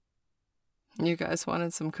You guys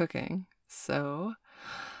wanted some cooking, so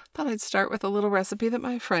thought I'd start with a little recipe that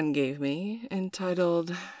my friend gave me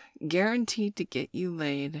entitled Guaranteed to Get You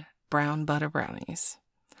Laid Brown Butter Brownies.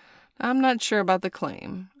 I'm not sure about the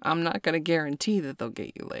claim. I'm not going to guarantee that they'll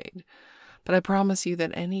get you laid, but I promise you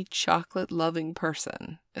that any chocolate-loving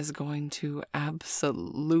person is going to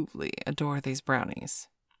absolutely adore these brownies.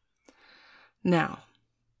 Now,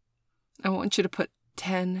 I want you to put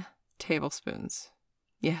 10 tablespoons.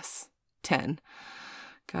 Yes, 10.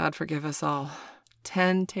 God forgive us all.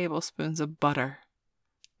 10 tablespoons of butter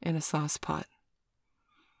in a sauce pot.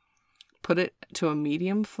 Put it to a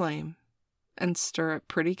medium flame and stir it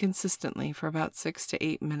pretty consistently for about 6 to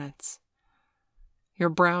 8 minutes. You're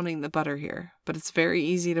browning the butter here, but it's very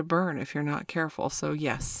easy to burn if you're not careful, so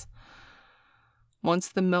yes. Once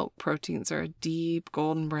the milk proteins are a deep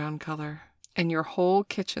golden brown color, and your whole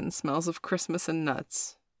kitchen smells of Christmas and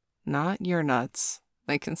nuts, not your nuts,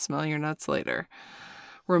 they can smell your nuts later,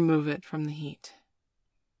 remove it from the heat.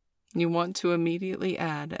 You want to immediately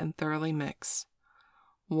add and thoroughly mix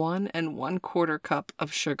 1 1/4 cup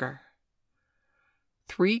of sugar,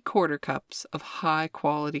 3/4 cups of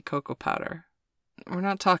high-quality cocoa powder. We're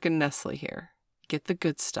not talking Nestle here. Get the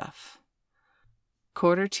good stuff.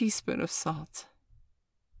 1/4 teaspoon of salt,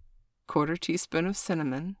 1/4 teaspoon of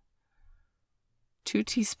cinnamon, 2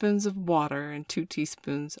 teaspoons of water, and 2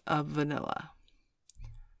 teaspoons of vanilla.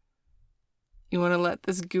 You want to let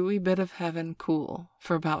this gooey bit of heaven cool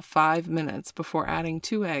for about 5 minutes before adding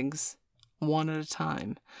 2 eggs, one at a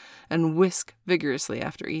time, and whisk vigorously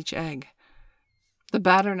after each egg. The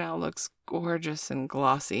batter now looks gorgeous and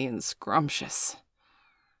glossy and scrumptious.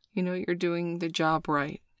 You know you're doing the job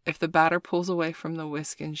right if the batter pulls away from the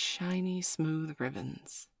whisk in shiny, smooth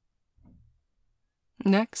ribbons.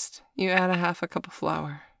 Next, you add a 1/2 cup of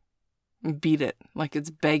flour. Beat it like it's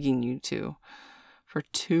begging you to for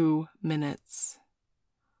 2 minutes.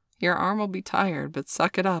 Your arm will be tired, but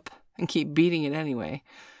suck it up and keep beating it anyway.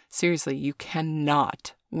 Seriously, you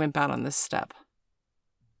cannot wimp out on this step.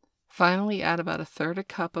 Finally, add about 1/3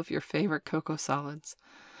 cup of your favorite cocoa solids.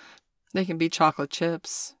 They can be chocolate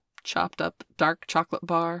chips, chopped up dark chocolate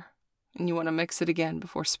bar, and you want to mix it again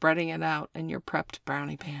before spreading it out in your prepped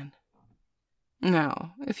brownie pan.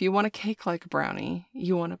 Now, if you want a cake-like brownie,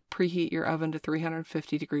 you want to preheat your oven to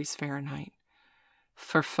 350 degrees Fahrenheit.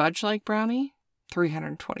 For fudge-like brownie,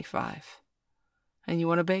 325. And you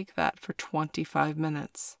want to bake that for 25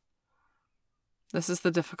 minutes. This is the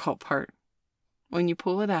difficult part. When you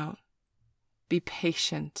pull it out, be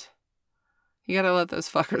patient. You gotta let those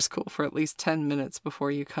fuckers cool for at least 10 minutes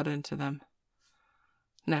before you cut into them.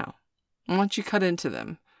 Now, once you cut into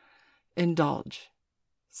them, indulge,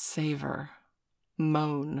 savor,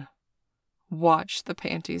 moan, watch the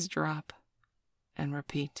panties drop, and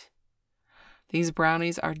repeat. These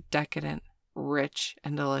brownies are decadent, rich,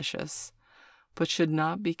 and delicious, but should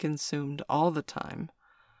not be consumed all the time,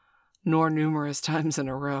 nor numerous times in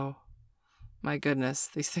a row. My goodness,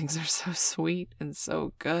 these things are so sweet and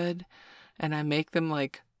so good, and I make them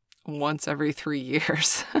like once every 3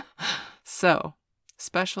 years. So,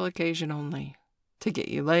 special occasion only, to get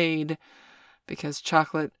you laid, because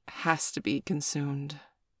chocolate has to be consumed.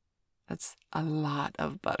 That's a lot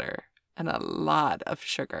of butter and a lot of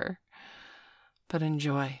sugar. But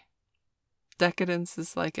enjoy. Decadence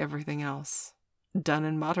is like everything else. Done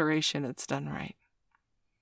in moderation, it's done right.